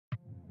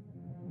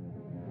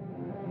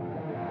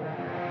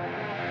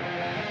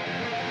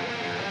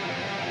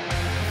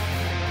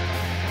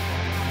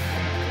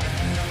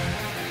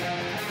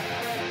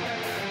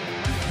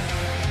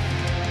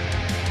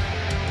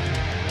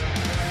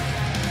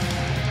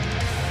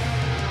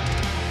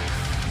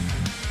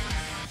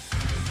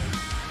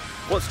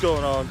what's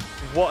going on?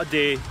 What a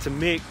day to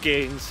make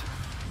gains.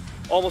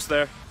 Almost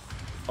there,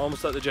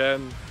 almost at the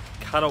gym.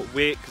 Cannot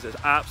wait because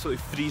it's absolutely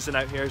freezing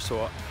out here,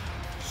 so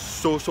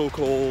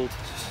cold,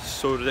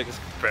 so ridiculous.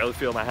 I can barely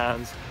feel my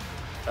hands.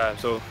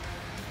 So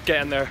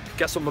get in there,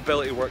 get some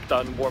mobility work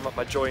done, warm up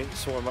my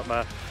joints, warm up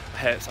my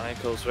hips,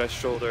 ankles, wrists,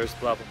 shoulders,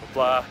 blah blah blah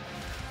blah,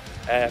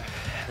 and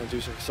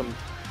do some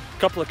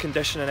couple of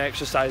conditioning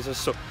exercises.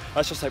 So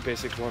that's just like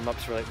basic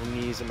warm-ups for like the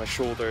knees and my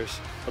shoulders.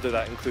 I'll do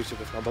that inclusive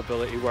with my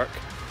mobility work,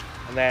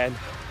 and then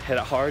hit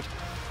it hard.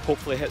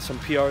 Hopefully hit some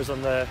PRs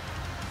on the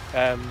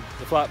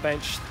flat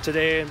bench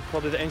today, and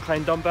probably the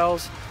incline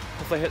dumbbells.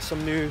 Hopefully hit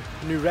some new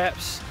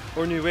reps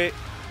or new weight,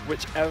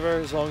 whichever,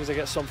 as long as I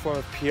get some form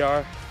of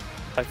PR.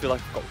 I feel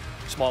like I've got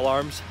small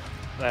arms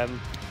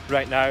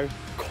right now,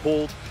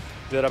 cold.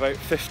 They're about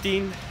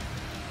 15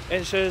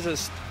 inches.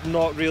 It's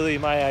not really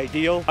my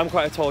ideal. I'm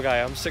quite a tall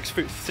guy, I'm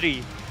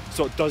 6'3",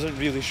 so it doesn't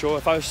really show.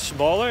 If I was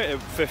smaller,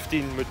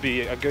 15 would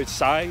be a good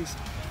size,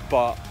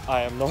 but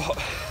I am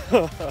not.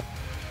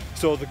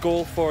 So the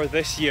goal for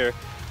this year,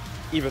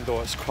 even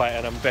though it's quite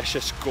an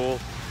ambitious goal,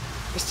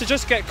 is to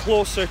just get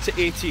closer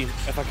to 18.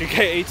 If I could get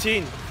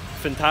 18,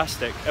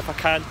 fantastic. If I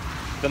can't,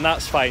 then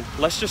that's fine.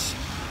 Let's just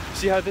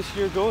see how this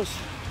year goes.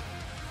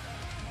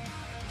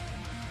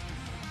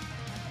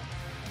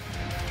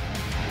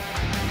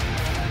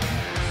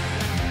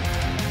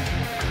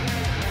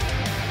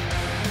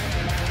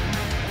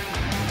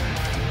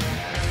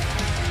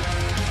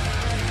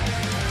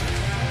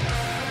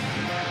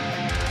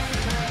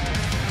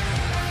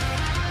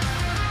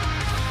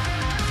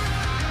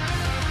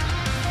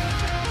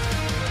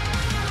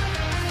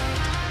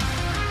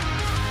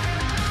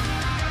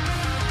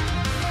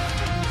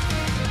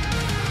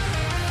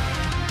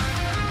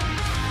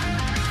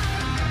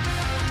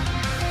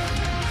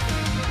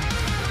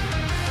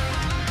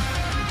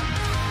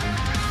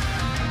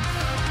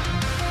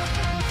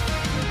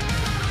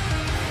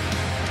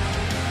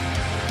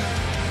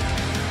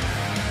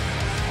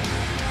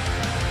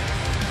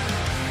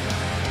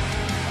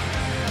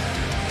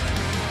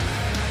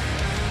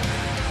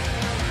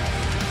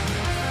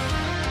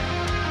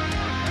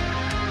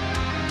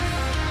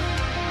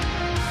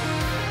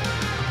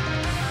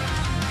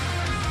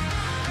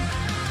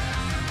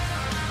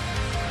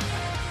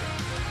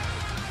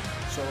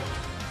 So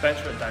bench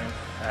went down,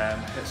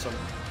 hit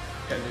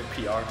a new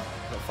PR,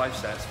 got 5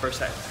 sets, first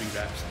set 3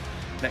 reps,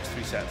 next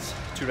 3 sets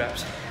 2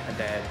 reps, and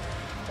then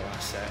the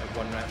last set at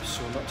 1 rep,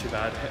 so not too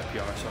bad, hit a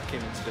PR. So I came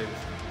in today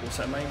with low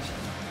set minds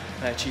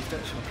and I achieved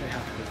it, so I'm pretty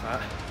happy with that.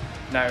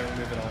 Now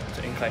moving on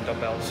to incline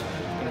dumbbells.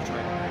 I'm going to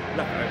try and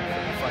knock it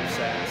out 5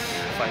 sets,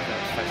 5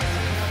 reps, 5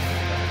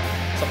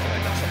 sets, something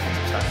like that, something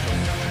substantial,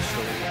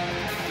 so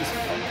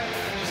decent fun,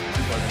 just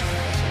keep learning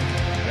some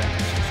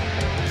repetitions, some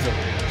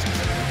auxiliary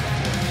specific.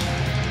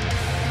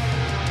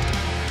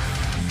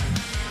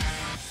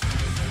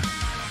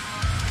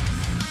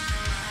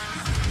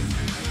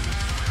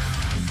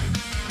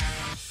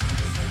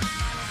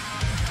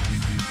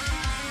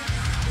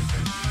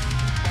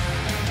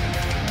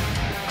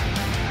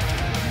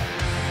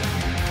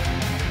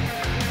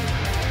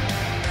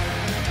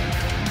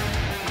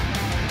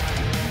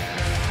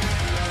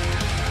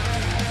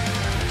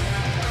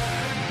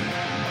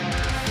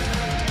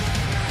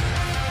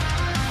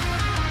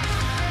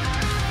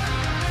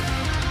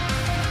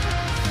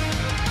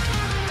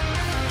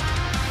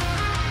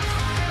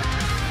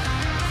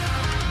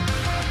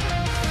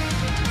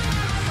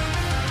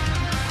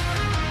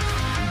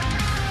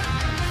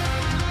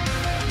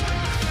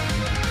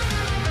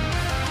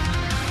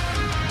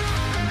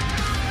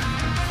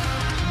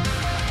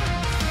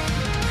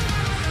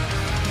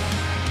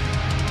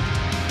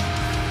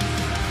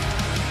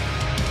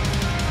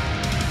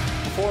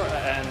 Before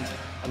I end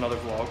another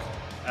vlog,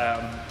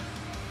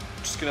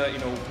 just gonna let you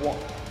know what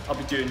I'll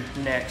be doing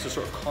next, the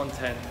sort of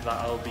content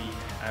that I'll be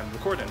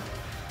recording.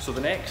 So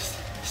the next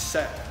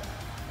set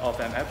of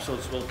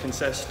episodes will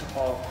consist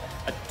of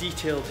a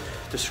detailed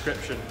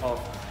description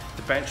of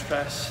the bench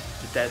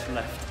press, the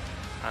deadlift,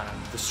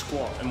 and the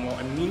squat. And what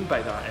I mean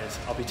by that is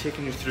I'll be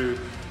taking you through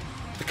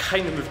the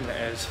kind of movement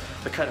it is,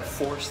 the kind of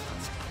force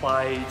that's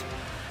applied,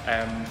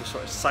 the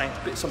sort of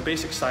science, some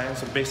basic science,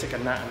 some basic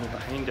anatomy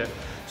behind it,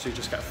 so you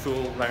just get a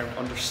full round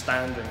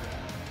understanding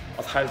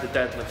of how the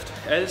deadlift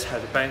is, how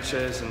the bench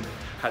is, and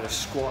how the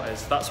squat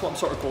is. That's what I'm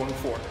sort of going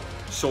for.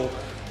 So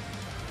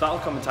that'll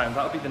come in time.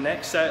 That'll be the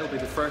next set, it'll be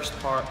the first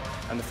part,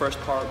 and the first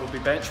part will be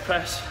bench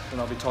press, and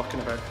I'll be talking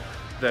about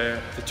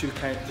the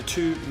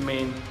two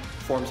main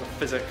forms of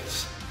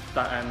physics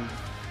that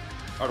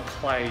are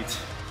applied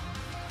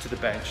to the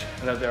bench,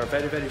 and they are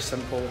very, very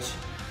simple.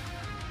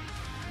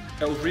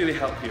 It will really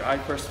help you. I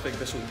personally think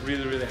this will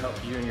really, really help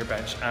you in your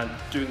bench, and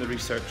doing the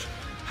research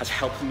has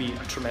helped me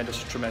a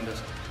tremendous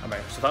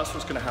amount. So that's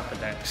what's going to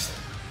happen next,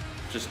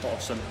 which is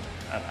awesome,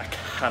 and I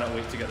cannot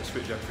wait to get this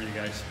footage out for you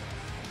guys.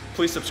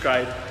 Please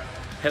subscribe,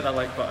 hit that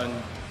like button,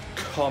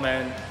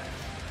 comment,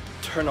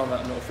 turn on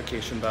that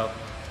notification bell,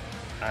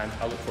 and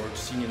I look forward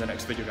to seeing you in the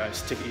next video,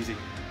 guys. Take it easy.